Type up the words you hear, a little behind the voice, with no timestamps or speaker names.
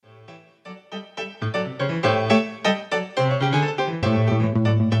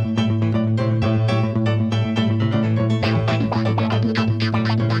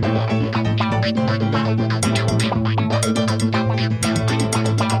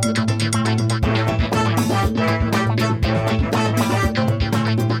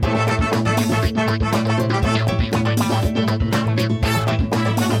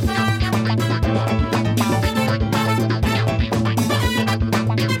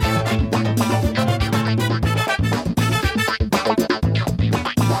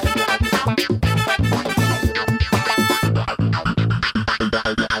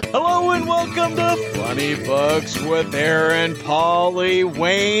with Aaron, Polly,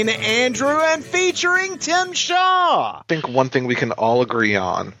 Wayne, Andrew, and featuring Tim Shaw. I think one thing we can all agree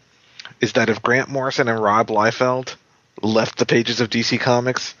on is that if Grant Morrison and Rob Liefeld left the pages of DC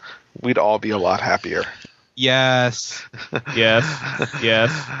Comics, we'd all be a lot happier. Yes.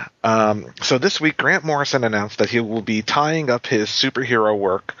 So this week, Grant Morrison announced that he will be tying up his superhero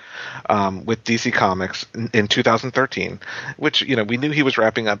work with DC Comics in 2013, which, we knew he was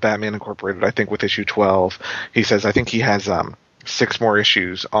wrapping up Batman Incorporated, I think, with issue 12. He says, I think he has 6 more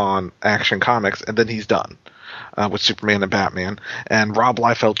issues on Action Comics, and then he's done with Superman and Batman. And Rob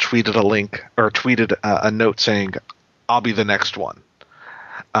Liefeld tweeted a note saying, I'll be the next one.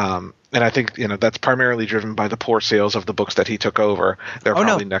 And I think, that's primarily driven by the poor sales of the books that he took over. They're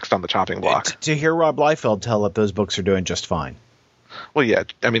probably next on the chopping block. To hear Rob Liefeld tell that those books are doing just fine. Well, yeah.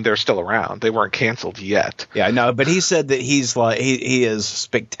 I mean, they're still around. They weren't canceled yet. Yeah, no, but he said that he has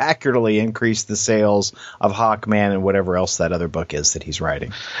spectacularly increased the sales of Hawkman and whatever else that other book is that he's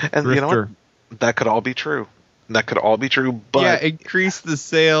writing. And you know what? That could all be true. But yeah, increase the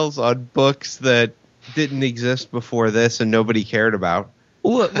sales on books that didn't exist before this and nobody cared about.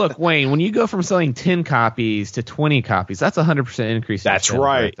 Look, Wayne, when you go from selling 10 copies to 20 copies, that's a 100% increase. That's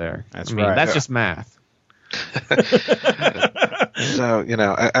right there. That's right. That's just math. So,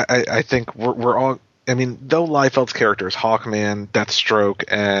 I think we're all, though Liefeld's characters, Hawkman, Deathstroke,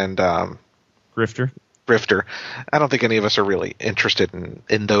 and Grifter, I don't think any of us are really interested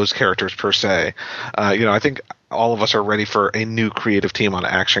in those characters per se. I think all of us are ready for a new creative team on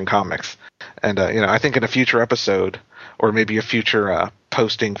Action Comics. And, I think in a future episode, or maybe a future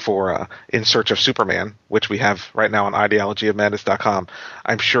posting for In Search of Superman, which we have right now on ideologyofmadness.com,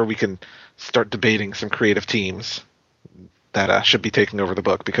 I'm sure we can start debating some creative teams that should be taking over the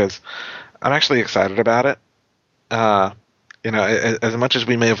book, because I'm actually excited about it. As much as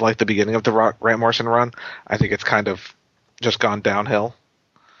we may have liked the beginning of the Grant Morrison run, I think it's kind of just gone downhill.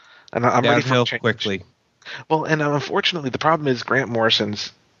 And I'm ready for change. Quickly. Well, and unfortunately, the problem is Grant Morrison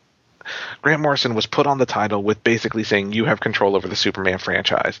was put on the title with basically saying you have control over the Superman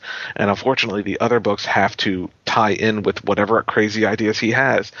franchise. And unfortunately, the other books have to tie in with whatever crazy ideas he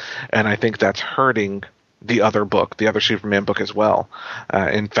has. And I think that's hurting the other Superman book as well.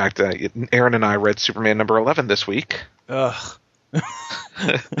 In fact, Aaron and I read Superman number 11 this week. Ugh.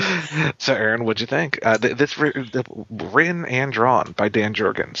 So, Aaron, what'd you think? This written and drawn by Dan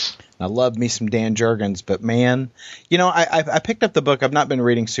Jurgens. I love me some Dan Jurgens, but man, I picked up the book. I've not been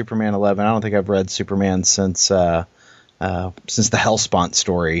reading Superman 11. I don't think I've read Superman since the Hellspawn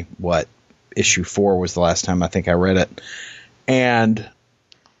story. Issue 4 was the last time I think I read it. And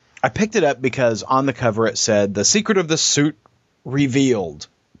I picked it up because on the cover it said, "The secret of the suit revealed."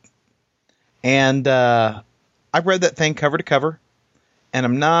 And I read that thing cover to cover, and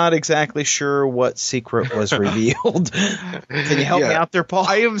I'm not exactly sure what secret was revealed. Can you help me out there, Paul?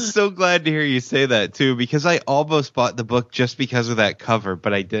 I am so glad to hear you say that, too, because I almost bought the book just because of that cover,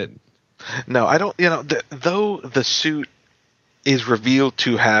 but I didn't. No, I don't. Though the suit is revealed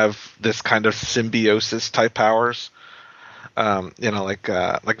to have this kind of symbiosis type powers,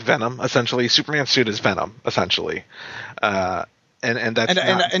 like Venom, essentially. Superman's suit is Venom, essentially. And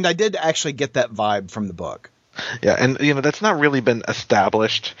I did actually get that vibe from the book. Yeah, and that's not really been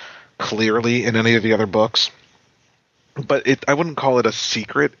established clearly in any of the other books. But I wouldn't call it a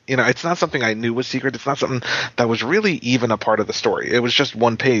secret. It's not something I knew was secret. It's not something that was really even a part of the story. It was just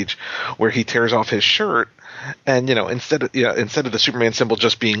one page where he tears off his shirt, and instead of the Superman symbol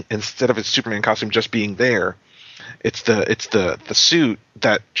instead of his Superman costume just being there, it's the suit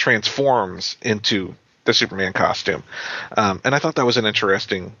that transforms into the Superman costume. And I thought that was an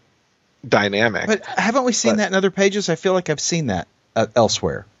interesting dynamic. But haven't we seen that in other pages? I feel like I've seen that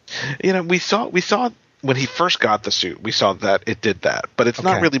elsewhere. We saw when he first got the suit, we saw that it did that, but it's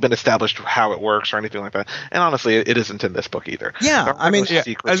not really been established how it works or anything like that. And honestly, it isn't in this book either. Yeah, I was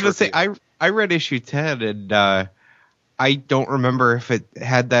going to say, I read issue 10, and I don't remember if it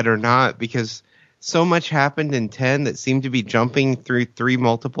had that or not, because so much happened in 10 that seemed to be jumping through 3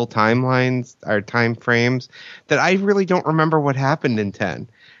 multiple timelines or time frames that I really don't remember what happened in 10.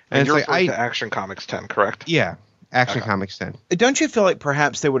 And you're referring to Action Comics 10, correct? Yeah. Action Comics 10. Don't you feel like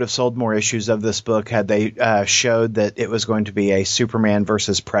perhaps they would have sold more issues of this book had they showed that it was going to be a Superman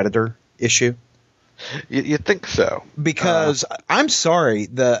versus Predator issue? You think so? Because I'm sorry,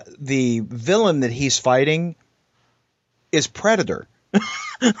 the villain that he's fighting is Predator.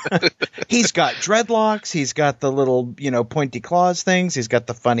 He's got dreadlocks. He's got the little, pointy claws things. He's got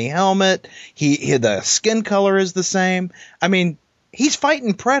the funny helmet. The skin color is the same. I mean, he's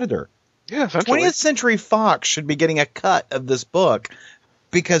fighting Predator. Yeah, 20th Century Fox should be getting a cut of this book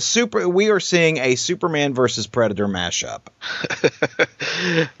because we are seeing a Superman versus Predator mashup,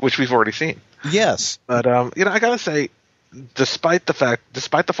 which we've already seen. Yes, but I gotta say, despite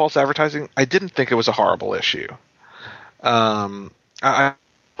the false advertising, I didn't think it was a horrible issue. I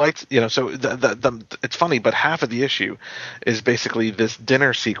liked, so it's funny, but half of the issue is basically this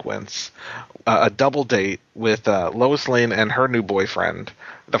dinner sequence, a double date with Lois Lane and her new boyfriend,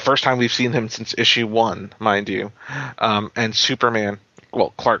 the first time we've seen him since issue 1, mind you, and Superman,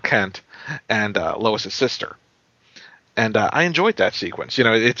 Clark Kent, and Lois's sister. And I enjoyed that sequence.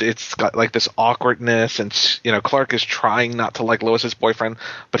 It's got like this awkwardness, and Clark is trying not to like Lois's boyfriend,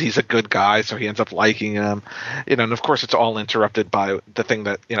 but he's a good guy, so he ends up liking him. And of course, it's all interrupted by the thing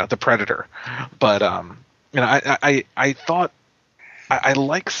that the Predator. But I thought I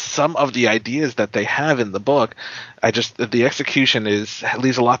like some of the ideas that they have in the book. The execution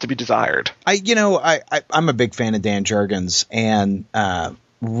leaves a lot to be desired. I'm a big fan of Dan Jurgens, and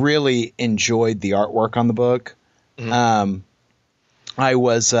really enjoyed the artwork on the book. Mm-hmm. I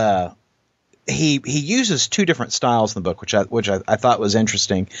was he uses two different styles in the book, which I thought was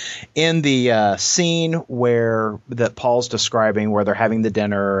interesting. In the scene that Paul's describing, where they're having the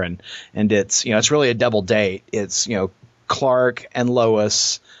dinner and it's it's really a double date. It's Clark and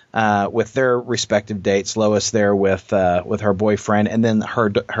Lois with their respective dates. Lois there with her boyfriend, and then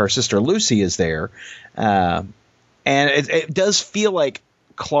her sister Lucy is there, and it does feel like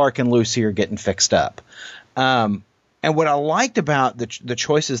Clark and Lucy are getting fixed up. And what I liked about the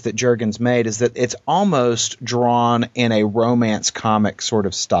choices that Jurgens made is that it's almost drawn in a romance comic sort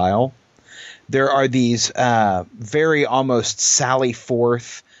of style. There are these very almost Sally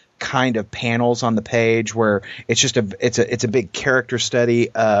Forth kind of panels on the page where it's just it's a big character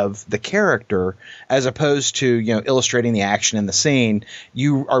study of the character, as opposed to illustrating the action in the scene.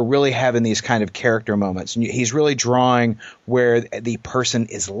 You are really having these kind of character moments, and he's really drawing where the person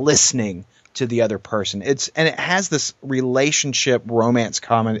is listening to the other person. It has this relationship romance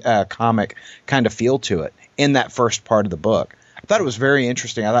comic kind of feel to it in that first part of the book. I thought it was very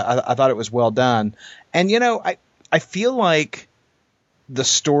interesting. I thought it was well done. And I feel like the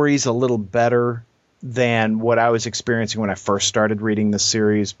story's a little better than what I was experiencing when I first started reading the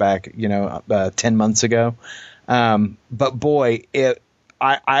series back 10 months ago. But boy,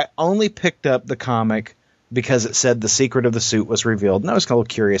 I only picked up the comic because it said the secret of the suit was revealed, and I was a little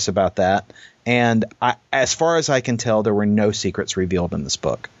curious about that. And as far as I can tell, there were no secrets revealed in this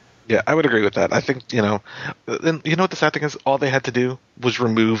book. Yeah, I would agree with that. I think, and what the sad thing is? All they had to do was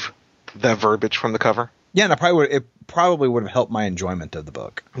remove that verbiage from the cover. Yeah, and it probably would have helped my enjoyment of the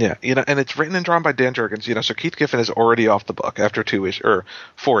book. Yeah, and it's written and drawn by Dan Jurgens. So Keith Giffen is already off the book after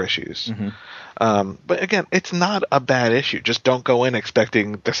 4 issues. Mm-hmm. But again, it's not a bad issue. Just don't go in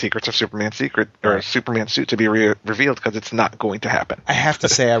expecting the secrets of Superman's secret or Superman's suit to be revealed, because it's not going to happen. I have to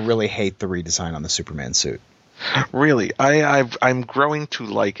say, I really hate the redesign on the Superman suit. Really, I'm growing to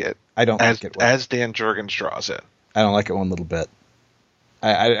like it. I don't like it as Dan Jurgens draws it. I don't like it one little bit.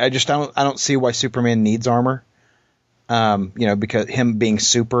 I don't see why Superman needs armor. Because him being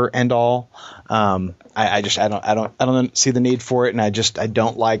super and all, I don't see the need for it, and I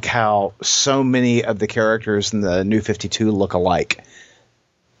don't like how so many of the characters in the New 52 look alike.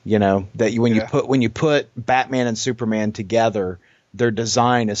 When you put Batman and Superman together, their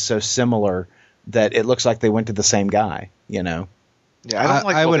design is so similar that it looks like they went to the same guy. Yeah,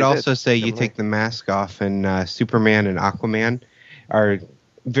 I would also say you take the mask off, and Superman and Aquaman are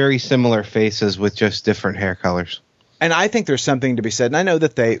very similar faces with just different hair colors. And I think there's something to be said. And I know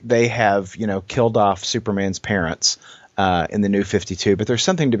that they have, killed off Superman's parents in the New 52, but there's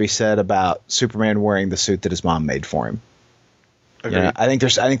something to be said about Superman wearing the suit that his mom made for him. I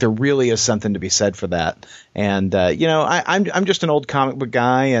think there really is something to be said for that. And I'm just an old comic book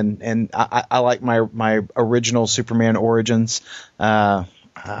guy, and I like my original Superman origins. I'm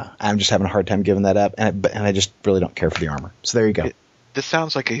just having a hard time giving that up, and I just really don't care for the armor. So there you go. This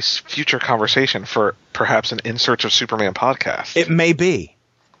sounds like a future conversation for perhaps an In Search of Superman podcast. It may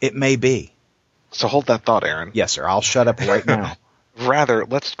be. So hold that thought, Aaron. Yes, sir. I'll shut up right now. Rather,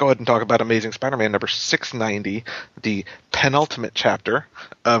 let's go ahead and talk about Amazing Spider-Man number 690, the penultimate chapter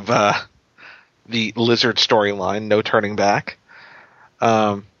of the Lizard storyline, No Turning Back.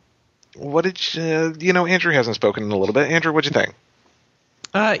 What did Andrew hasn't spoken in a little bit. Andrew, what'd you think?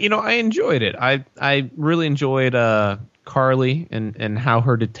 I enjoyed it. I really enjoyed Carly and how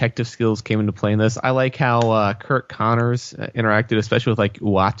her detective skills came into play in this. I like how Kurt Connors interacted, especially with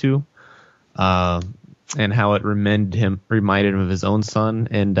Uatu, and how it reminded him of his own son.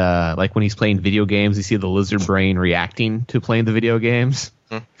 And when he's playing video games, you see the lizard brain reacting to playing the video games.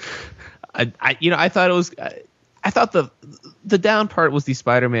 I thought it was. I thought the down part was the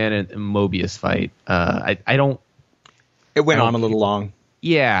Spider-Man and Mobius fight. It went on a little long.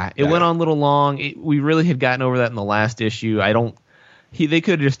 Yeah, it went on a little long. We really had gotten over that in the last issue. They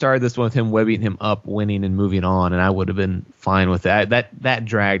could have just started this one with him webbing him up, winning and moving on, and I would have been fine with that. That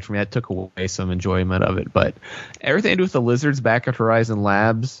dragged for me. That took away some enjoyment of it. But everything to do with the lizards back at Horizon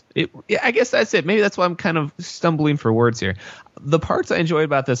Labs, I guess that's it. Maybe that's why I'm kind of stumbling for words here. The parts I enjoyed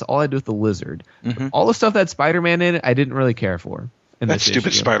about this, all I do with the lizard. Mm-hmm. All the stuff that Spider-Man in, I didn't really care for. That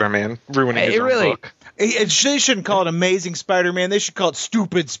stupid Spider-Man ruining his own book. They shouldn't call it Amazing Spider-Man. They should call it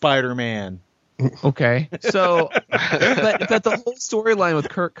Stupid Spider-Man. Okay, so but the whole storyline with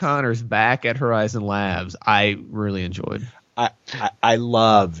Kirk Connors back at Horizon Labs, I really enjoyed. I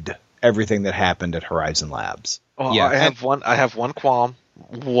loved everything that happened at Horizon Labs. Well, yeah, I have one qualm.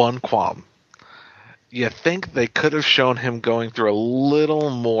 You think they could have shown him going through a little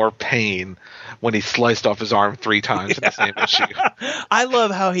more pain when he sliced off his arm 3 times in the same issue. I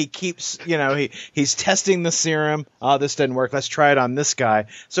love how he keeps, he's testing the serum. Oh, this didn't work. Let's try it on this guy.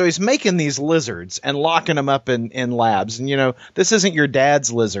 So he's making these lizards and locking them up in labs. And, this isn't your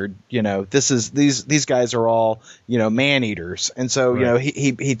dad's lizard. This is these guys are all, man eaters. And so, right.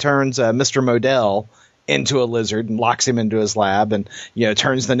 He turns Mr. Modell into a lizard and locks him into his lab and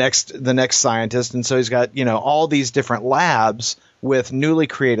turns the next scientist, and so he's got all these different labs with newly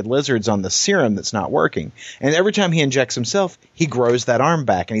created lizards on the serum that's not working, and every time he injects himself he grows that arm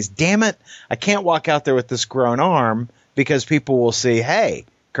back, and he's, damn it, I can't walk out there with this grown arm because people will see, hey,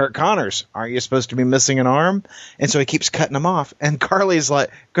 Kirk Connors, aren't you supposed to be missing an arm? And so he keeps cutting them off, and Carly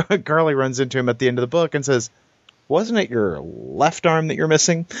runs into him at the end of the book and says, wasn't it your left arm that you're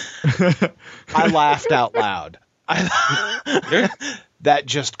missing? I laughed out loud. That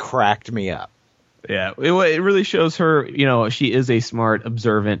just cracked me up. Yeah, it really shows her, she is a smart,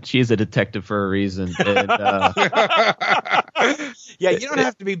 observant. She is a detective for a reason. And, yeah, you don't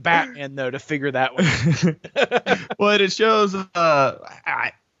have to be Batman, though, to figure that one. Well, it shows,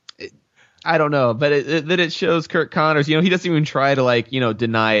 I don't know, but it shows Kirk Connors, he doesn't even try to,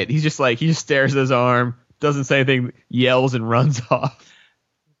 deny it. He's just he just stares at his arm, doesn't say anything, yells and runs off.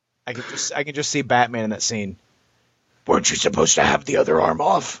 I can just see Batman in that scene. Weren't you supposed to have the other arm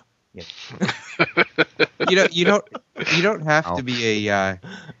off? Yeah. You don't have to be a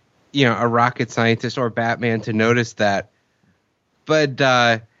rocket scientist or Batman to notice that. But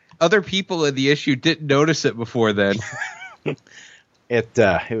other people in the issue didn't notice it before then. It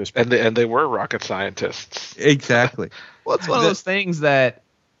was, and they were rocket scientists. Exactly. Well, it's one of those things that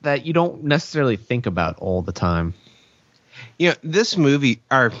you don't necessarily think about all the time. This movie,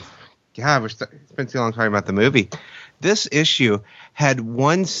 we're spent too long talking about the movie. This issue had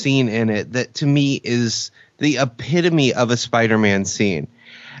one scene in it that to me is the epitome of a Spider-Man scene.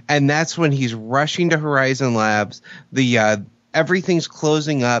 And that's when he's rushing to Horizon Labs. Everything's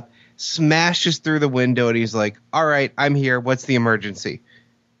closing up, smashes through the window, and he's like, all right, I'm here. What's the emergency?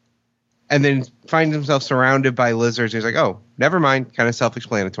 And then finds himself surrounded by lizards. He's like, oh, never mind. Kind of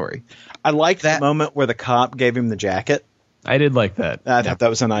self-explanatory. I liked that moment where the cop gave him the jacket. I did like that. I thought that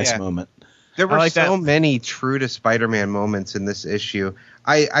was a nice moment. There were so many true to Spider-Man moments in this issue.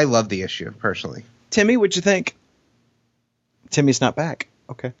 I love the issue, personally. Timmy, what'd you think? Timmy's not back.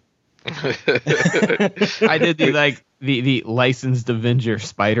 Okay. I did the licensed Avenger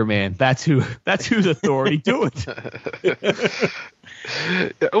Spider-Man. That's who's authority. Do it.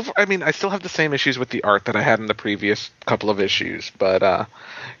 I still have the same issues with the art that I had in the previous couple of issues, but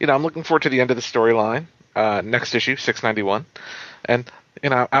I'm looking forward to the end of the storyline. Next issue, 691, and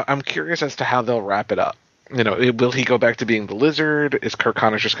I'm curious as to how they'll wrap it up. Will he go back to being the Lizard? Is Kirk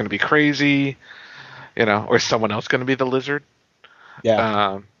Connors just going to be crazy? Or is someone else going to be the Lizard?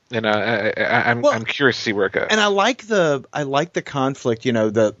 Yeah. I'm curious to see where it goes. And I like the conflict.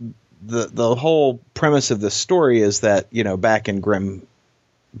 The whole premise of the story is that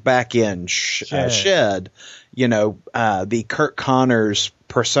Shed, the Kirk Connors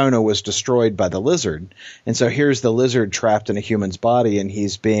persona was destroyed by the Lizard, and so here's the Lizard trapped in a human's body, and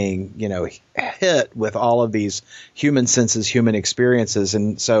he's being hit with all of these human senses, human experiences,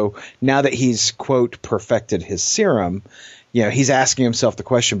 and so now that he's quote perfected his serum, he's asking himself the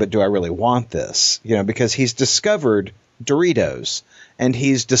question, but do I really want this? Because he's discovered Doritos, and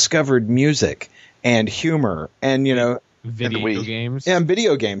he's discovered music and humor, and video games. Yeah,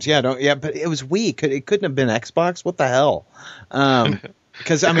 video games. Yeah, but it was Wii. It couldn't have been Xbox. What the hell?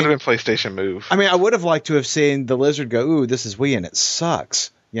 Because it could have been PlayStation Move. I would have liked to have seen the Lizard go, "Ooh, this is Wii and it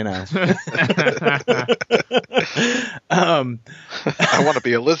sucks." I want to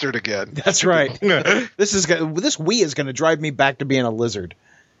be a lizard again. That's right. This Wii is going to drive me back to being a lizard,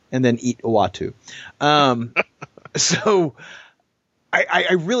 and then eat Uatu. So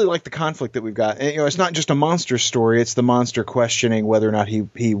I really like the conflict that we've got. And, it's not just a monster story. It's the monster questioning whether or not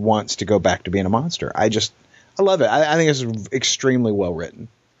he wants to go back to being a monster. I love it. I think it's extremely well written.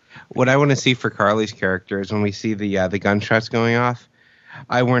 What I want to see for Carly's character is when we see the gunshots going off,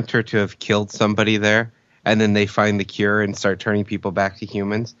 I want her to have killed somebody there, and then they find the cure and start turning people back to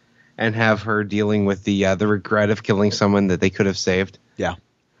humans, and have her dealing with the regret of killing someone that they could have saved. Yeah.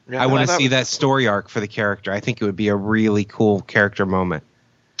 I want to see that story arc for the character. I think it would be a really cool character moment.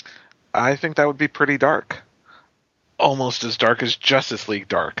 I think that would be pretty dark. Almost as dark as Justice League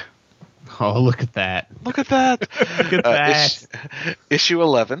Dark. Oh, look at that. Look at that. Look at that. Issue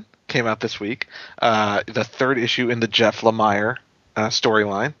 11 came out this week. The third issue in the Jeff Lemire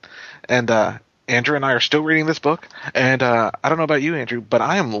storyline. And Andrew and I are still reading this book. And I don't know about you, Andrew, but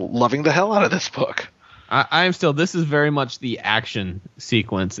I am loving the hell out of this book. I am still. This is very much the action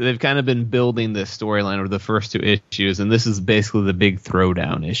sequence. They've kind of been building this storyline over the first 2 issues, and this is basically the big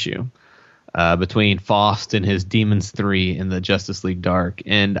throwdown issue between Faust and his Demons 3 in the Justice League Dark.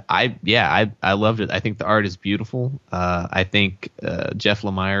 And I loved it. I think the art is beautiful. I think Jeff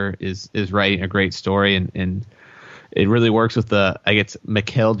Lemire is writing a great story, and it really works with it's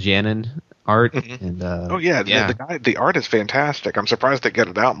Mikkel Janin art. Mm-hmm. And the art is fantastic. I'm surprised they get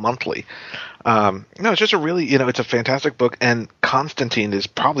it out monthly. No, it's just a really, it's a fantastic book, and Constantine is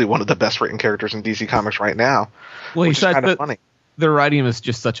probably one of the best written characters in DC Comics right now. Well, which is kind of funny. They're writing him as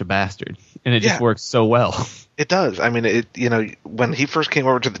just such a bastard, and it just works so well. It does. I mean, when he first came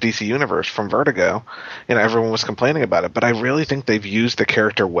over to the DC Universe from Vertigo, everyone was complaining about it, but I really think they've used the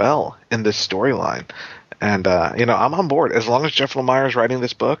character well in this storyline. And, I'm on board. As long as Jeff Lemire is writing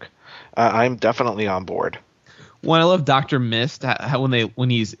this book, I'm definitely on board. Well, I love Dr. Mist, how when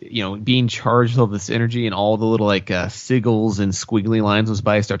he's being charged with all this energy and all the little sigils and squiggly lines goes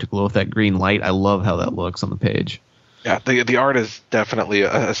by start to glow with that green light. I love how that looks on the page. Yeah, the art is definitely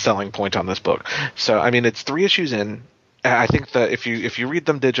a selling point on this book. So I mean, it's 3 issues in. I think that if you read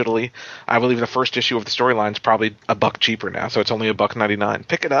them digitally, I believe the first issue of the storyline is probably $1 cheaper now, so it's only $1.99.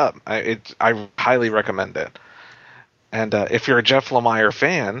 Pick it up. I highly recommend it. And if you're a Jeff Lemire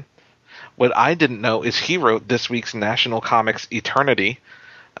fan, what I didn't know is he wrote this week's National Comics Eternity,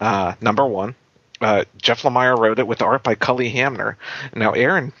 #1. Jeff Lemire wrote it with art by Cully Hamner. Now,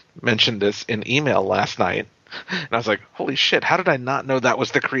 Aaron mentioned this in email last night, and I was like, holy shit, how did I not know that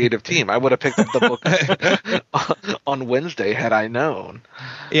was the creative team? I would have picked up the book on Wednesday had I known.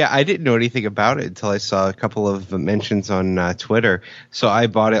 Yeah, I didn't know anything about it until I saw a couple of mentions on Twitter. So I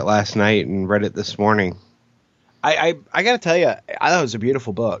bought it last night and read it this morning. I got to tell you, I thought it was a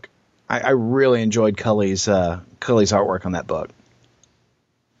beautiful book. I really enjoyed Cully's artwork on that book.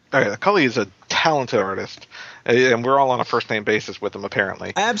 Cully is a talented artist, and we're all on a first-name basis with him,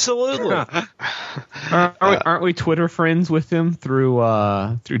 apparently. Absolutely. Aren't we Twitter friends with him through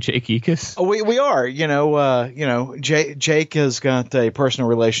Jake Ekus? Oh, we are. Jake has got a personal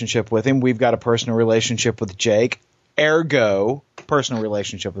relationship with him. We've got a personal relationship with Jake. Ergo, personal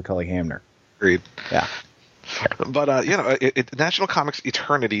relationship with Cully Hamner. Agreed. Yeah. But National Comics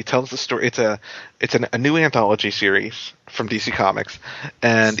Eternity tells the story. It's a new anthology series from DC Comics,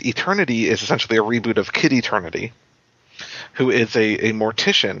 and Eternity is essentially a reboot of Kid Eternity, who is a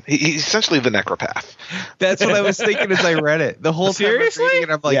mortician. He's essentially the Necropath. That's what I was thinking as I read it. The whole time Seriously? I was reading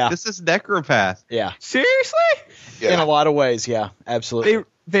it, I'm like, this is Necropath. Yeah. Seriously? Yeah. In a lot of ways, yeah, absolutely.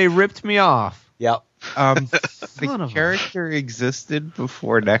 They ripped me off. Yep. The character existed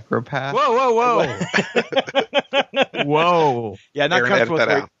before Necropath. Whoa. Whoa. Yeah, not Aaron, comfortable with edit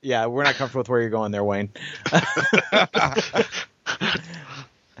that where, out. yeah, we're not comfortable with where you're going there, Wayne.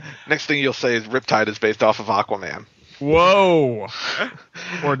 Next thing you'll say is Riptide is based off of Aquaman. Whoa.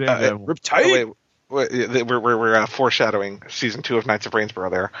 Poor Daredevil. Riptide. We're foreshadowing season 2 of Knights of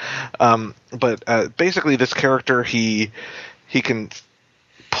Rainsborough there. But basically, this character he can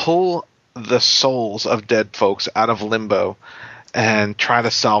pull the souls of dead folks out of limbo and try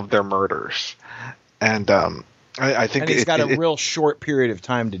to solve their murders. And I think he's got a real short period of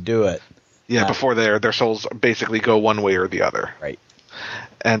time to do it. Yeah, before their souls basically go one way or the other. Right.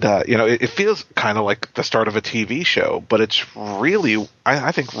 And it feels kind of like the start of a TV show, but it's really,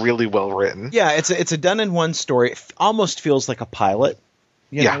 I think, really well written. Yeah, it's a done in one story. It almost feels like a pilot.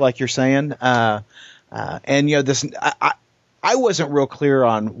 Like you're saying. And this. I wasn't real clear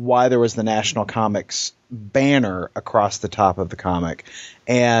on why there was the National Comics banner across the top of the comic,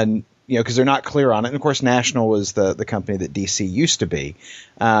 and because they're not clear on it. And of course, National was the company that DC used to be,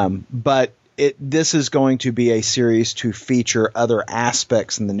 but this is going to be a series to feature other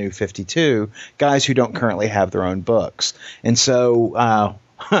aspects in the New 52, guys who don't currently have their own books, and so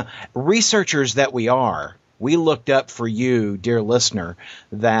researchers that we are, we looked up for you, dear listener,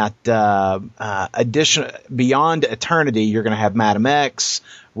 that beyond Eternity, you're going to have Madam X,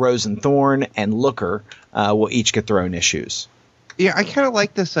 Rose and Thorn, and Looker will each get their own issues. Yeah, I kind of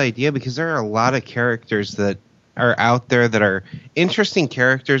like this idea because there are a lot of characters that are out there that are interesting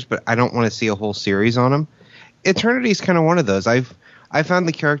characters, but I don't want to see a whole series on them. Eternity is kind of one of those. I found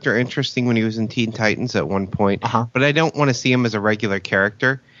the character interesting when he was in Teen Titans at one point, but I don't want to see him as a regular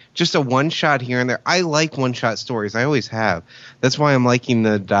character. Just a one-shot here and there. I like one-shot stories. I always have. That's why I'm liking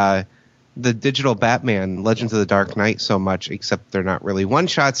the digital Batman, Legends of the Dark Knight, so much, except they're not really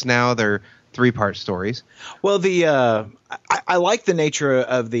one-shots now. They're 3-part stories. Well, I like the nature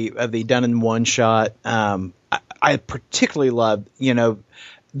of the done in one shot. I particularly love,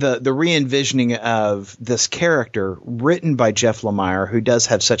 the re-envisioning of this character written by Jeff Lemire, who does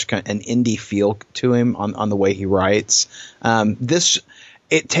have such an indie feel to him on the way he writes.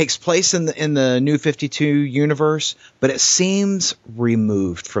 It takes place in the New 52 universe, but it seems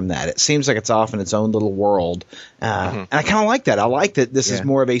removed from that. It seems like it's off in its own little world. And I kind of like that. I like that this is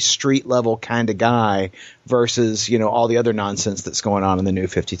more of a street level kind of guy versus, all the other nonsense that's going on in the New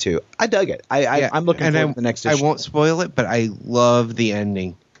 52. I dug it. I'm looking forward to the next issue. I won't spoil it, but I love the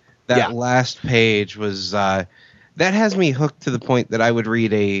ending. That last page was that has me hooked to the point that I would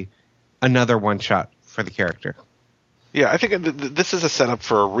read another one shot for the character. Yeah, I think this is a setup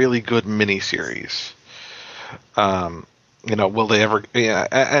for a really good miniseries. Will they ever? Yeah,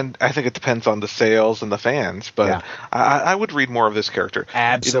 and I think it depends on the sales and the fans. But I would read more of this character.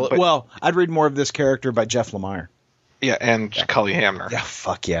 Absolutely. Well, I'd read more of this character by Jeff Lemire. Yeah, and Cully Hamner. Yeah,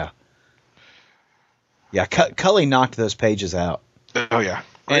 fuck yeah. Yeah, Cully knocked those pages out. Oh yeah,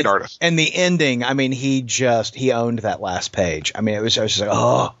 great artist. And the ending, I mean, he owned that last page. I mean, I was just like,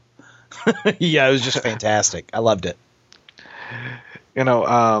 oh, yeah, it was just fantastic. I loved it.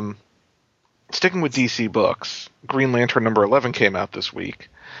 Sticking with DC books, Green Lantern number 11 came out this week.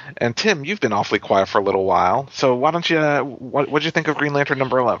 And Tim, you've been awfully quiet for a little while. So why don't you, what'd you think of Green Lantern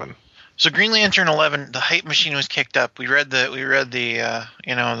number 11? So Green Lantern 11, the hype machine was kicked up. We read the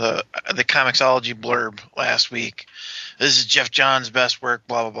Comixology blurb last week. This is Jeff Johns' best work,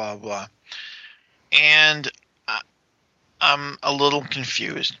 blah, blah, blah, blah. And I'm a little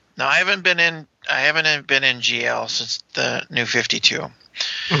confused. Now, I haven't been in GL since the New 52.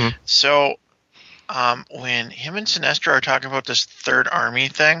 Mm-hmm. So when him and Sinestro are talking about this Third Army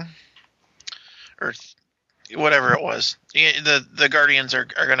thing, or whatever it was, the Guardians are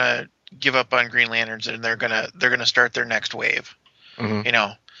gonna give up on Green Lanterns and they're gonna start their next wave.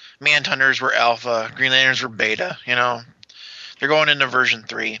 Mm-hmm. Manhunters were Alpha, Green Lanterns were Beta. They're going into version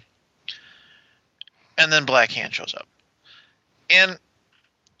 3, and then Black Hand shows up, and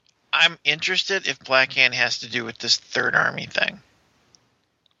I'm interested if Black Hand has to do with this Third Army thing.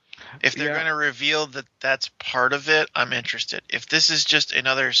 If they're going to reveal that that's part of it, I'm interested. If this is just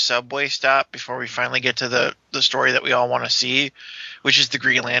another subway stop before we finally get to the story that we all want to see, which is the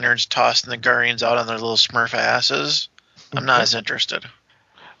Green Lanterns tossing the Guardians out on their little Smurf asses, I'm not as interested.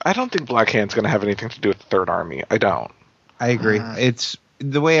 I don't think Black Hand's going to have anything to do with the Third Army. I don't. I agree. It's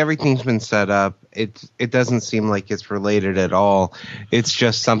the way everything's been set up. It doesn't seem like it's related at all. It's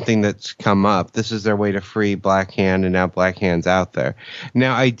just something that's come up. This is their way to free Black Hand, and now Black Hand's out there.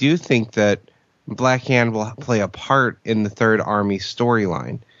 Now, I do think that Black Hand will play a part in the Third Army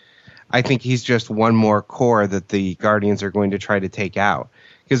storyline. I think he's just one more core that the Guardians are going to try to take out,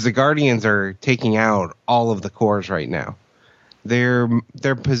 because the Guardians are taking out all of the cores right now. They're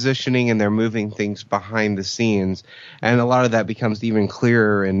positioning and they're moving things behind the scenes, and a lot of that becomes even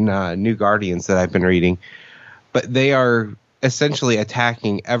clearer in New Guardians that I've been reading. But they are essentially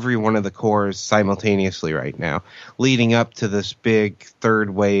attacking every one of the cores simultaneously right now, leading up to this big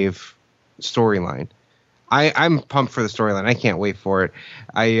third wave storyline. I'm pumped for the storyline. I can't wait for it.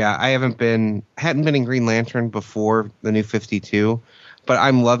 I hadn't been in Green Lantern before the New 52. But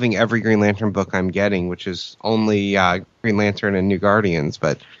I'm loving every Green Lantern book I'm getting, which is only Green Lantern and New Guardians.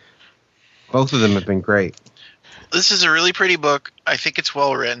 But both of them have been great. This is a really pretty book. I think it's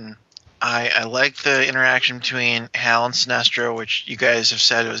well written. I like the interaction between Hal and Sinestro, which you guys have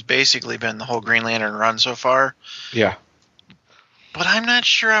said has basically been the whole Green Lantern run so far. Yeah. But I'm not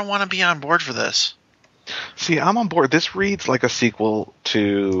sure I want to be on board for this. See, I'm on board. This reads like a sequel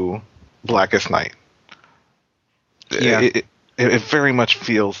to Blackest Night. Yeah. It very much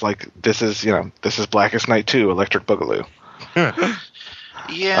feels like this is Blackest Night 2, Electric Boogaloo.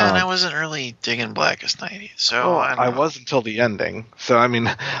 Yeah, and I wasn't really digging Blackest Night, so I was until the ending. So I mean,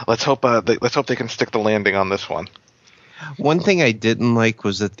 let's hope they can stick the landing on this one. One thing I didn't like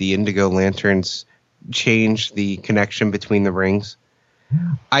was that the Indigo Lanterns changed the connection between the rings.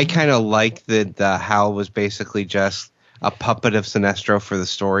 I kind of like that Hal was basically just a puppet of Sinestro for the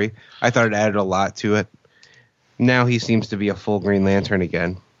story. I thought it added a lot to it. Now he seems to be a full Green Lantern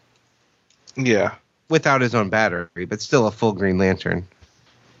again. Yeah. Without his own battery, but still a full Green Lantern.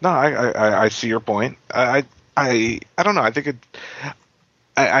 No, I see your point. I don't know. I think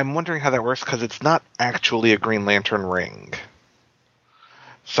I'm wondering how that works because it's not actually a Green Lantern ring.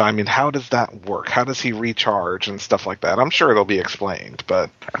 So, I mean, how does that work? How does he recharge and stuff like that? I'm sure it'll be explained, but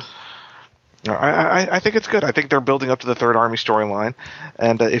I think it's good. I think they're building up to the Third Army storyline.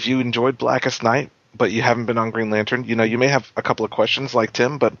 And if you enjoyed Blackest Night, but you haven't been on Green Lantern, you may have a couple of questions like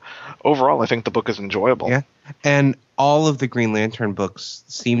Tim, but overall, I think the book is enjoyable. Yeah, and all of the Green Lantern books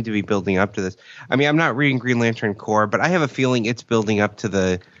seem to be building up to this. I mean, I'm not reading Green Lantern Corps, but I have a feeling it's building up to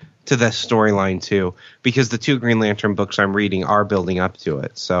the storyline too, because the 2 Green Lantern books I'm reading are building up to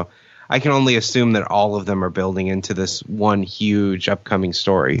it. So I can only assume that all of them are building into this one huge upcoming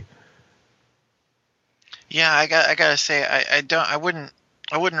story. Yeah, I gotta say, I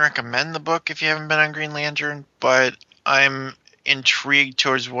wouldn't recommend the book if you haven't been on Green Lantern, but I'm intrigued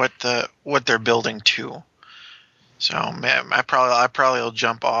towards what they're building to. So I probably will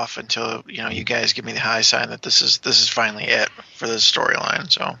jump off until you guys give me the high sign that this is finally it for this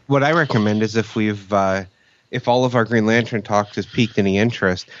storyline. So what I recommend is if all of our Green Lantern talk has piqued any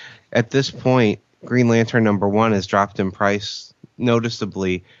interest, at this point, Green Lantern #1 has dropped in price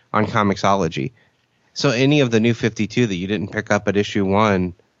noticeably on Comixology. So any of the new 52 that you didn't pick up at issue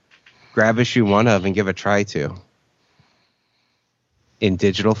 1, grab issue 1 of and give a try to. In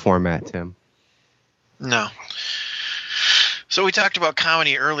digital format, Tim. No. So we talked about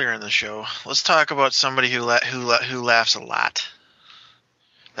comedy earlier in the show. Let's talk about somebody who laughs a lot.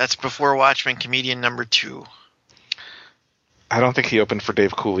 That's Before Watchmen comedian number 2. I don't think he opened for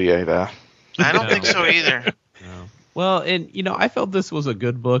Dave Coulier, though. I don't think so either. No. Well, and I felt this was a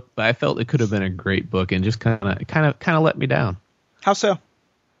good book, but I felt it could have been a great book, and just kind of let me down. How so?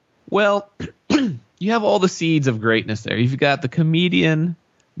 Well, you have all the seeds of greatness there. You've got the comedian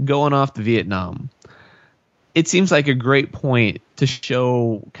going off to Vietnam. It seems like a great point to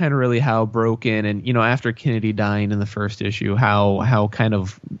show kind of really how broken, and after Kennedy dying in the first issue, how kind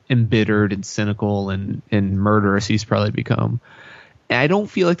of embittered and cynical and murderous he's probably become. And I don't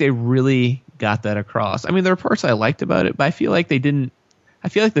feel like they really got that across. I mean, there are parts I liked about it, but I feel like they didn't. I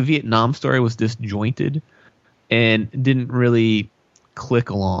feel like the Vietnam story was disjointed and didn't really click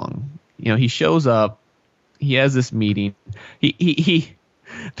along. He shows up, he has this meeting, they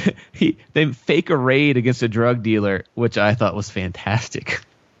fake a raid against a drug dealer, which I thought was fantastic.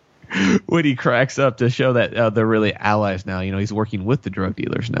 When he cracks up to show that they're really allies now, he's working with the drug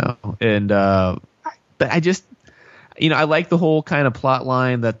dealers now, and but I just. I like the whole kind of plot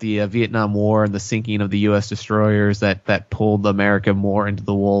line that the Vietnam War and the sinking of the U.S. destroyers that pulled America more into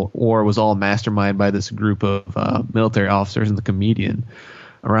the war was all masterminded by this group of military officers and the comedian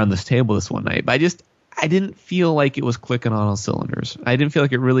around this table this one night. But I didn't feel like it was clicking on all cylinders. I didn't feel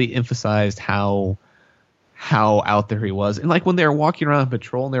like it really emphasized how out there he was. And like when they were walking around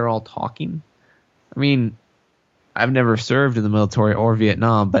patrol and they were all talking, I mean, I've never served in the military or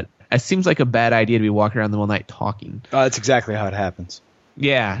Vietnam, but it seems like a bad idea to be walking around the one night talking. That's exactly how it happens.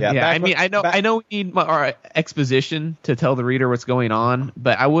 Yeah. I mean, I know we need our exposition to tell the reader what's going on,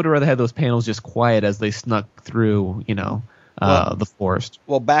 but I would rather have those panels just quiet as they snuck through, the forest.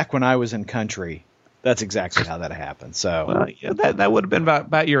 Well, back when I was in country, that's exactly how that happened. So, well, yeah, that would have been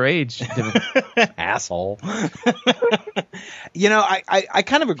about your age, asshole. I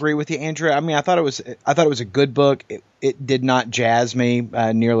kind of agree with you, Andrew. I mean, I thought it was a good book. It did not jazz me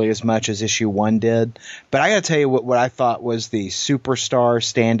nearly as much as issue 1 did. But I got to tell you what I thought was the superstar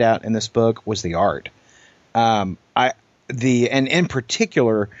standout in this book was the art. And in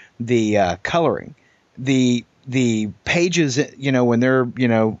particular the coloring, the pages, when they're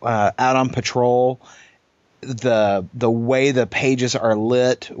out on patrol, the way the pages are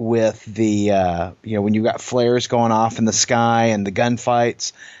lit with the when you got flares going off in the sky and the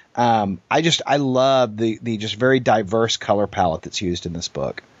gunfights. I love the just very diverse color palette that's used in this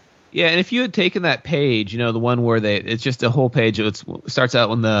book. Yeah, and if you had taken that page, the one where it's just a whole page. It starts out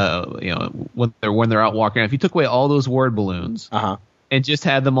when they're out walking. If you took away all those word balloons, and just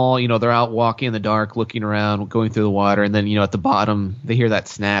had them all, they're out walking in the dark, looking around, going through the water, and then at the bottom they hear that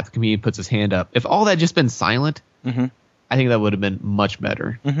snap. The comedian puts his hand up. If all that had just been silent, I think that would have been much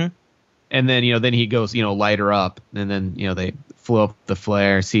better. And then then he goes light her up, and then they flow up the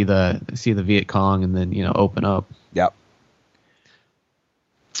flare, see the Viet Cong, and then open up. Yep.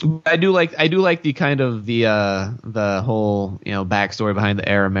 I do like the kind of the whole backstory behind the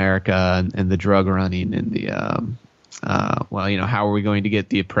Air America and the drug running and well, how are we going to get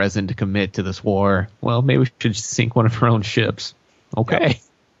the president to commit to this war? Well, maybe we should sink one of our own ships. Okay, yep.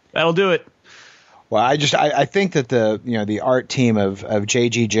 That'll do it. Well, I think that the art team of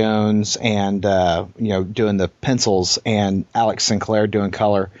J.G. Jones and doing the pencils and Alex Sinclair doing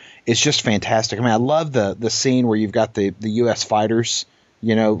color is just fantastic. I mean, I love the scene where you've got the U.S. fighters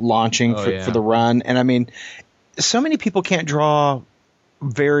launching for the run, and I mean, so many people cannot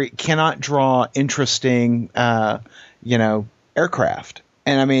draw interesting aircraft,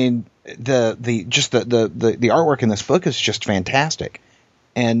 and I mean the artwork in this book is just fantastic.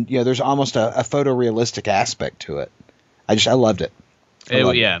 And there's almost a photorealistic aspect to it. I loved it.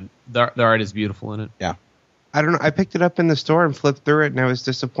 The art is beautiful in it. Yeah. I don't know. I picked it up in the store and flipped through it, and I was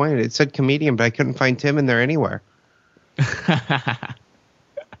disappointed. It said comedian, but I couldn't find Tim in there anywhere.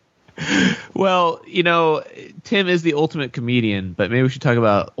 Well, Tim is the ultimate comedian, but maybe we should talk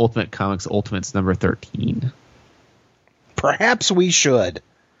about Ultimate Comics Ultimates number 13. Perhaps we should.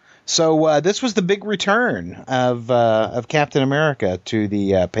 So this was the big return of Captain America to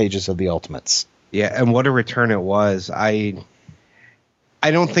the pages of the Ultimates. Yeah, and what a return it was. I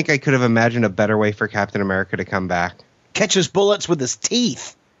don't think I could have imagined a better way for Captain America to come back. Catches bullets with his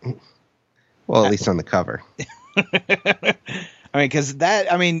teeth. Well, at least on the cover. I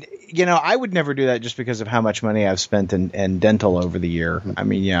mean, I would never do that just because of how much money I've spent in dental over the year. I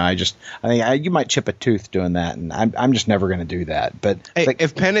mean, you might chip a tooth doing that, and I'm just never going to do that. But hey,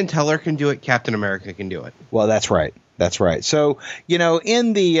 if Penn and Teller can do it, Captain America can do it. Well, that's right. That's right. So,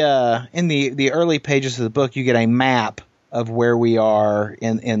 in the early pages of the book, you get a map of where we are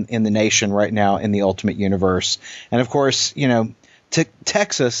in the nation right now in the Ultimate Universe, and of course,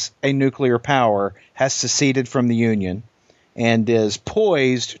 Texas, a nuclear power, has seceded from the Union and is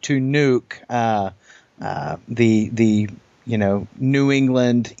poised to nuke the New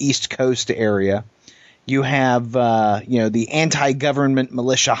England East Coast area. You have the anti-government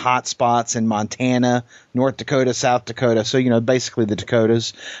militia hotspots in Montana, North Dakota, South Dakota. So basically the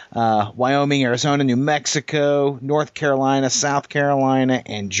Dakotas, Wyoming, Arizona, New Mexico, North Carolina, South Carolina,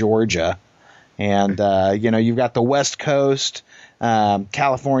 and Georgia. And you've got the West Coast.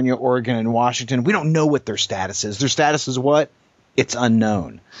 California, Oregon, and Washington. We don't know what their status is. Their status is what? It's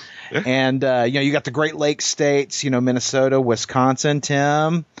unknown. Yeah. And you got the Great Lakes states, Minnesota, Wisconsin,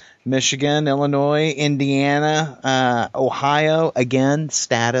 Tim, Michigan, Illinois, Indiana, Ohio. Again,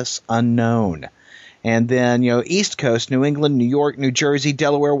 status unknown. And then East Coast, New England, New York, New Jersey,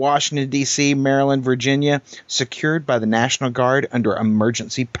 Delaware, Washington, D.C., Maryland, Virginia, secured by the National Guard under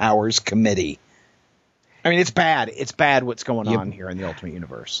Emergency Powers Committee. I mean, it's bad. It's bad what's going on here in the Ultimate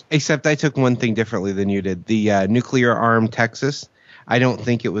Universe. Except I took one thing differently than you did. The nuclear-armed Texas, I don't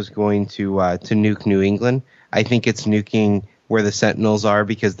think it was going to nuke New England. I think it's nuking where the Sentinels are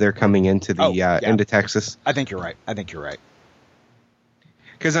because they're coming into into Texas. I think you're right.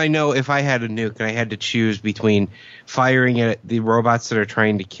 Because I know if I had a nuke and I had to choose between firing at the robots that are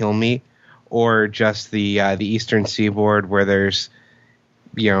trying to kill me or just the Eastern Seaboard where there's,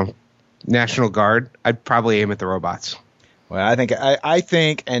 National Guard, I'd probably aim at the robots. Well, I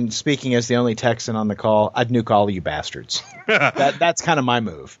think, and speaking as the only Texan on the call, I'd nuke all of you bastards. That's kind of my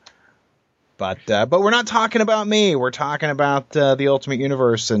move. But we're not talking about me. We're talking about the Ultimate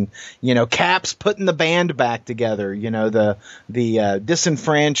Universe and Cap's putting the band back together. The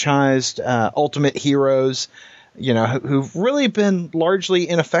disenfranchised Ultimate heroes. Who've really been largely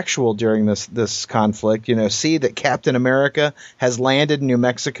ineffectual during this conflict, see that Captain America has landed in New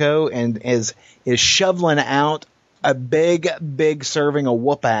Mexico and is shoveling out a big serving of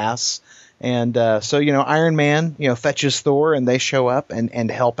whoop ass. And so Iron Man, fetches Thor and they show up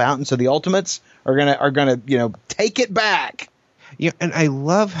and help out. And so the Ultimates are gonna take it back. Yeah, and I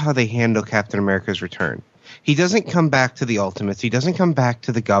love how they handle Captain America's return. He doesn't come back to the Ultimates. He doesn't come back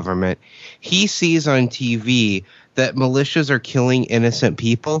to the government. He sees on TV that militias are killing innocent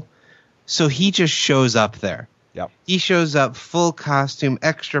people, so he just shows up there. Yep. He shows up full costume,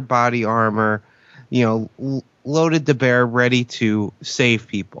 extra body armor, loaded to bear, ready to save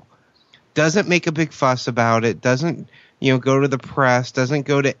people. Doesn't make a big fuss about it. Doesn't, go to the press. Doesn't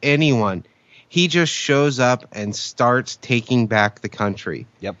go to anyone. He just shows up and starts taking back the country.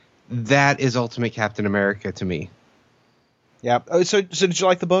 Yep. That is Ultimate Captain America to me. Yeah. Oh, so did you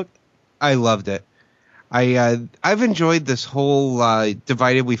like the book? I loved it. I've enjoyed this whole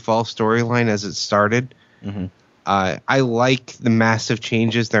Divided We Fall storyline as it started. Mm-hmm. I like the massive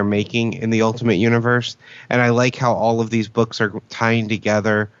changes they're making in the Ultimate Universe, and I like how all of these books are tying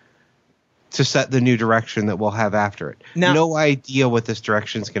together to set the new direction that we'll have after it. Now, no idea what this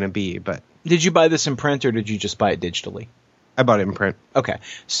direction is going to be, but did you buy this in print or did you just buy it digitally? I bought it in print. Okay.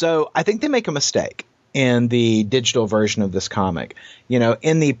 So I think they make a mistake. in the digital version of this comic.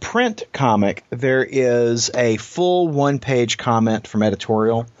 In the print comic, there is a full one-page comment from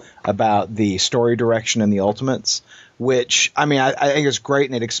editorial about the story direction in the Ultimates, which, I think is great,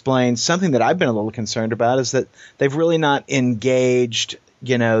 and it explains something that I've been a little concerned about, is that they've really not engaged,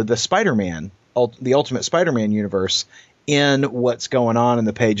 the Spider-Man, the Ultimate Spider-Man universe in what's going on in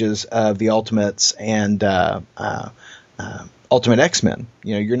the pages of the Ultimates and Ultimate X-Men.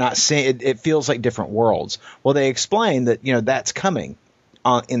 You're not seeing it feels like different worlds. Well, they explain that, that's coming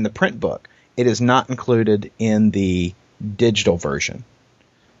in the print book. It is not included in the digital version.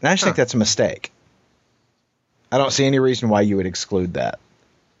 And I just think that's a mistake. I don't see any reason why you would exclude that.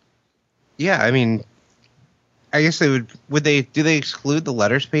 Yeah, I guess they would. Do they exclude the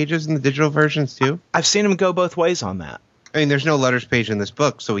letters pages in the digital versions too? I've seen them go both ways on that. There's no letters page in this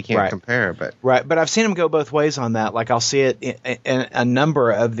book, so we can't compare. But I've seen them go both ways on that. Like, I'll see it in a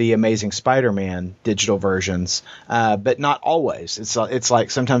number of the Amazing Spider-Man digital versions, but not always. It's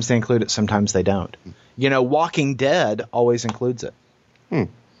like sometimes they include it, sometimes they don't. Walking Dead always includes it,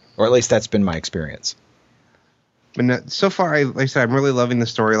 or at least that's been my experience. But so far, like I said, I'm really loving the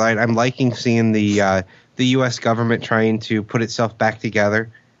storyline. I'm liking seeing the U.S. government trying to put itself back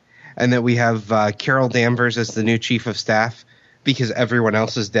together, and that we have Carol Danvers as the new chief of staff because everyone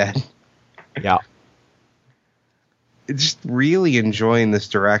else is dead. Yeah. Just really enjoying this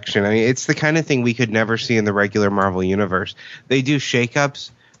direction. It's the kind of thing we could never see in the regular Marvel universe. They do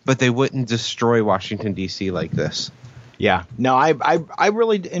shakeups, but they wouldn't destroy Washington, D.C. like this. Yeah, no, I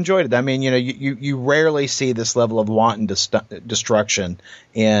really enjoyed it. You rarely see this level of wanton destruction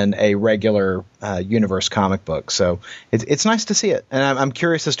in a regular universe comic book, so it's nice to see it, and I'm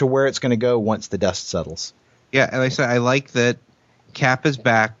curious as to where it's going to go once the dust settles. Yeah, and like I said, I like that Cap is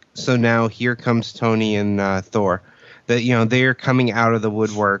back, so now here comes Tony and Thor. That they're coming out of the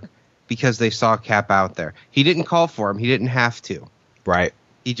woodwork because they saw Cap out there. He didn't call for him; he didn't have to. Right.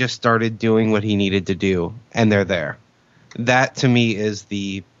 He just started doing what he needed to do, and they're there. That to me is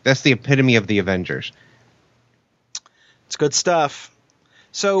that's the epitome of the Avengers. It's good stuff.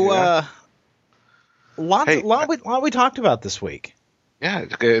 So, a lot we talked about this week. Yeah,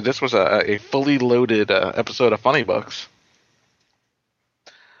 this was a fully loaded episode of Funny Books.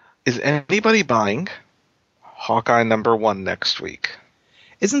 Is anybody buying Hawkeye #1 next week?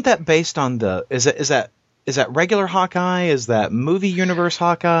 Isn't that based on is that regular Hawkeye? Is that movie universe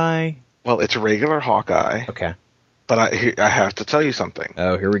Hawkeye? Well, it's regular Hawkeye. Okay. But I have to tell you something.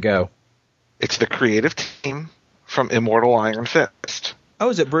 Oh, here we go. It's the creative team from Immortal Iron Fist. Oh,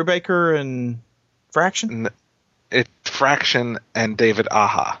 is it Brubaker and Fraction? It's Fraction and David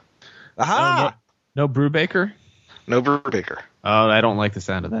Aja. Aha! No Brubaker? No Brubaker. Oh, I don't like the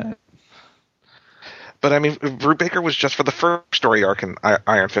sound of that. But Brubaker was just for the first story arc in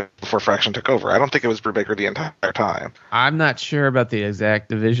Iron Fist before Fraction took over. I don't think it was Brubaker the entire time. I'm not sure about the exact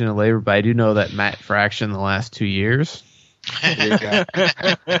division of labor, but I do know that Matt Fraction the last 2 years. Yeah.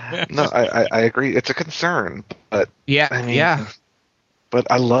 No, I agree. It's a concern, but yeah.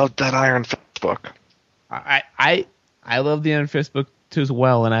 But I loved that Iron Fist book. I love the Iron Fist book too as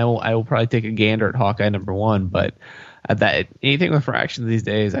well, and I will probably take a gander at Hawkeye #1, but that anything with Fraction these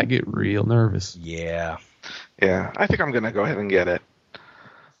days, I get real nervous. Yeah, I think I'm going to go ahead and get it.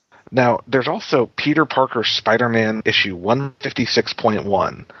 Now, there's also Peter Parker Spider-Man issue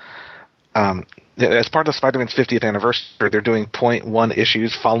 156.1. As part of Spider-Man's 50th anniversary, they're doing .1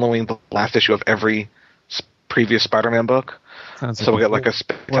 issues following the last issue of every previous Spider-Man book. So we got like a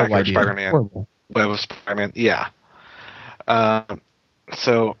spectacular Spider-Man, Web of Spider-Man. Yeah.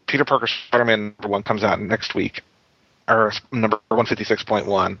 So Peter Parker Spider-Man #1 comes out next week, or number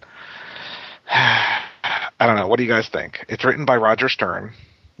 156.1. I don't know. What do you guys think? It's written by Roger Stern.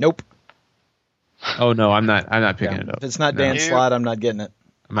 Nope. Oh no, I'm not picking it up. If it's not Dan Slott, I'm not getting it.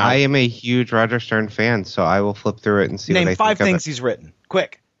 I am a huge Roger Stern fan, so I will flip through it and see. Name what I 5 think things of it. he's written.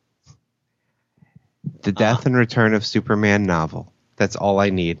 Quick. The Death and Return of Superman novel. That's all I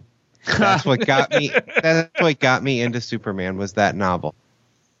need. That's what got me. That's what got me into Superman was that novel.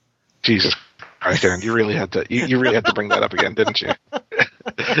 Jesus Christ, Aaron, you really had to. You really had to bring that up again, didn't you?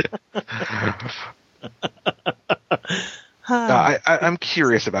 I'm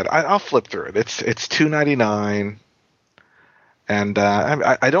curious about it. I'll flip through it. It's $2.99, and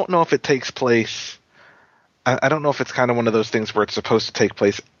I don't know if it takes place. I don't know if it's kind of one of those things where it's supposed to take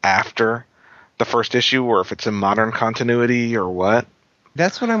place after the first issue, or if it's in modern continuity, or what.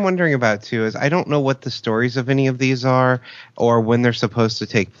 That's what I'm wondering about too. Is I don't know what the stories of any of these are, or when they're supposed to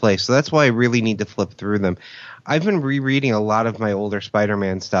take place. So that's why I really need to flip through them. I've been rereading a lot of my older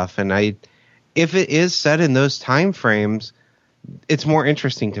Spider-Man stuff, and if it is set in those time frames, it's more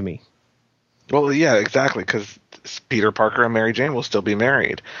interesting to me. Well, yeah, exactly, because Peter Parker and Mary Jane will still be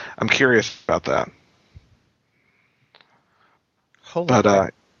married. I'm curious about that. Holy But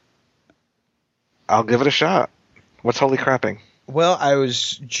crap. I'll give it a shot. What's holy crapping? Well, I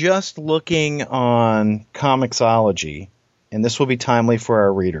was just looking on Comixology, and this will be timely for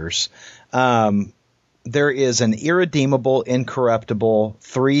our readers. There is an irredeemable, incorruptible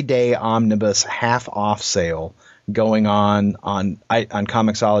 3-day omnibus half-off sale going on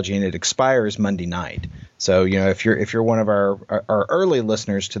Comixology, and it expires Monday night. So, if you're one of our early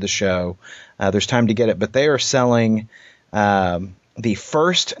listeners to the show, there's time to get it. But they are selling the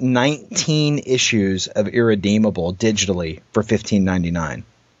first 19 issues of Irredeemable digitally for $15.99.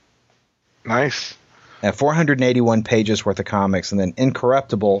 Nice. 481 pages worth of comics, and then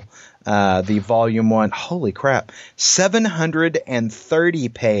Incorruptible, the volume 1. Holy crap!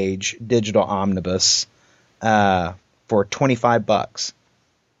 730-page digital omnibus for $25.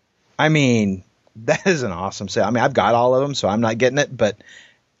 I mean, that is an awesome sale. I mean, I've got all of them, so I'm not getting it, but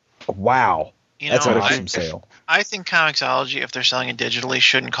wow, that's an awesome sale. I think Comixology, if they're selling it digitally,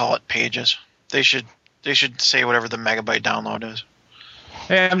 shouldn't call it pages. They should say whatever the megabyte download is.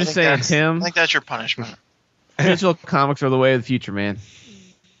 Hey, I'm just saying, Tim. I think that's your punishment. Digital comics are the way of the future, man.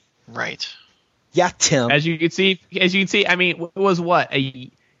 Right. Yeah, Tim. As you can see, I mean, it was what? Is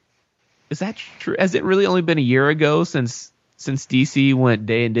that true? Has it really only been a year ago since DC went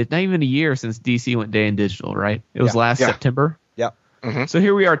day and digital? Not even a year since DC went day and digital, right? It was last September. Yep. Mm-hmm. So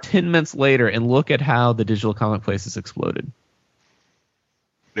here we are 10 months later, and look at how the digital comic place has exploded.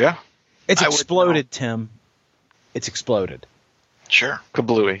 Yeah. It's exploded, Tim. It's exploded. Sure.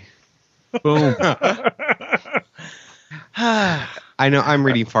 Kablooey. Boom. I know I'm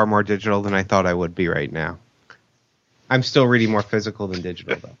reading far more digital than I thought I would be right now. I'm still reading more physical than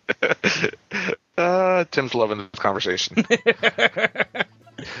digital, though. Tim's loving this conversation.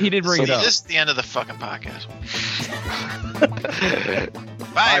 He did bring it up. This is the end of the fucking podcast.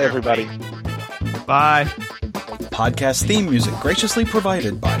 Bye, everybody. Bye. Podcast theme music graciously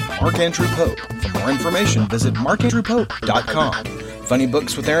provided by Mark Andrew Pope. For more information, visit markandrewpope.com. Funny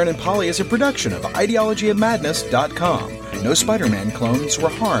Books with Aaron and Polly is a production of ideologyofmadness.com. No Spider-Man clones were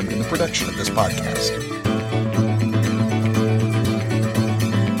harmed in the production of this podcast.